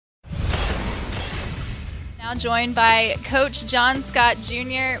Now joined by Coach John Scott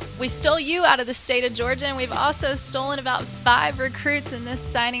Jr. We stole you out of the state of Georgia, and we've also stolen about 5 recruits in this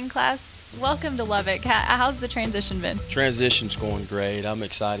signing class. Welcome to Lubbock. How's the transition been? Transition's going great. I'm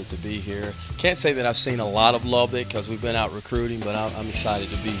excited to be here. Can't say that I've seen a lot of Lubbock because we've been out recruiting, but I'm excited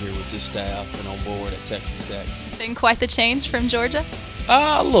to be here with this staff and on board at Texas Tech. Been quite the change from Georgia?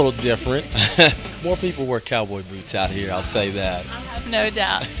 A little different. More people wear cowboy boots out here, I'll say that. I have no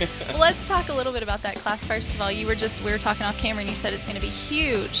doubt. Well, let's talk a little bit about that class first of all. We were talking off camera and you said it's going to be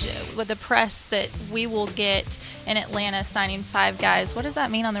huge with the press that we will get in Atlanta signing 5 guys. What does that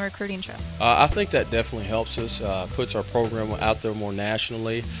mean on the recruiting trail? I think that definitely helps us, puts our program out there more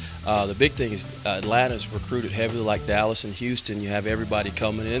nationally. The big thing is Atlanta's recruited heavily like Dallas and Houston. You have everybody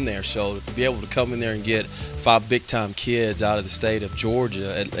coming in there, so to be able to come in there and get 5 big-time kids out of the state of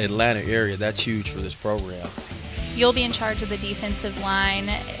Georgia, Atlanta area, that's huge for this program. You'll be in charge of the defensive line.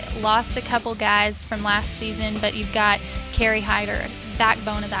 Lost a couple guys from last season, but you've got Kerry Hyder,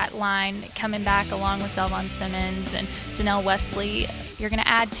 backbone of that line, coming back along with Delvon Simmons and Donnell Wesley. You're going to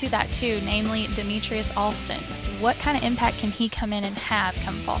add to that too, namely Demetrius Alston. What kind of impact can he come in and have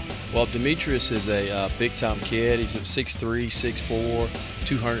come fall? Well, Demetrius is a big-time kid. He's at 6'3", 6'4",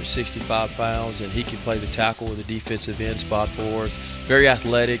 265 pounds, and he can play the tackle with the defensive end spot for us. Very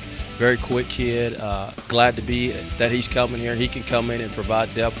athletic, very quick kid. Glad to be that he's coming here. He can come in and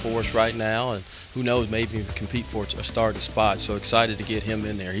provide depth for us right now, and who knows, maybe even compete for a starting spot. So excited to get him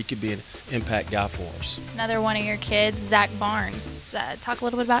in there. He could be an impact guy for us. Another one of your kids, Zach Barnes. Talk a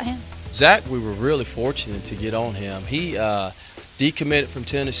little bit about him. Zach, we were really fortunate to get on him. He decommitted from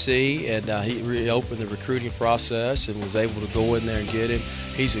Tennessee, and he reopened the recruiting process and was able to go in there and get him.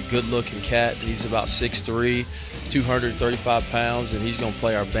 He's a good-looking cat. He's about 6'3", 235 pounds, and he's going to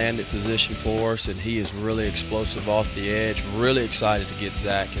play our bandit position for us, and he is really explosive off the edge. Really excited to get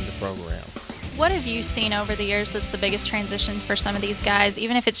Zach in the program. What have you seen over the years that's the biggest transition for some of these guys,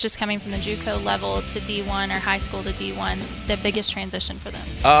 even if it's just coming from the JUCO level to D1 or high school to D1, the biggest transition for them?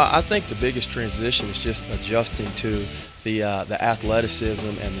 I think the biggest transition is just adjusting to the athleticism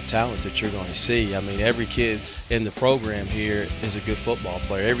and the talent that you're going to see. I mean, every kid in the program here is a good football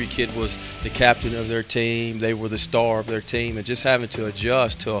player. Every kid was the captain of their team. They were the star of their team, and just having to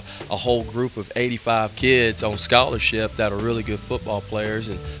adjust to a whole group of 85 kids on scholarship that are really good football players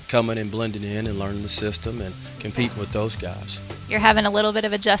and coming and blending in and learning the system and competing with those guys. You're having a little bit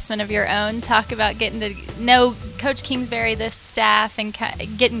of adjustment of your own. Talk about getting to know Coach Kingsbury, this staff, and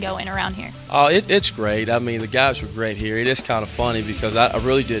getting going around here. Oh, it's great. I mean, the guys were great here. It is kind of funny because I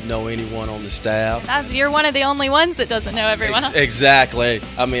really didn't know anyone on the staff. You're one of the only ones that doesn't know everyone. Exactly.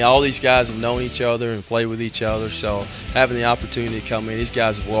 I mean, all these guys have known each other and played with each other, so having the opportunity to come in, these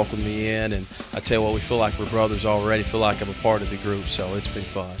guys have welcomed me in, and I tell you what, we feel like we're brothers already, feel like I'm a part of the group, so it's been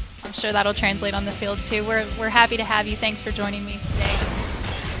fun. I'm sure that'll translate on the field too. We're happy to have you. Thanks for joining me today.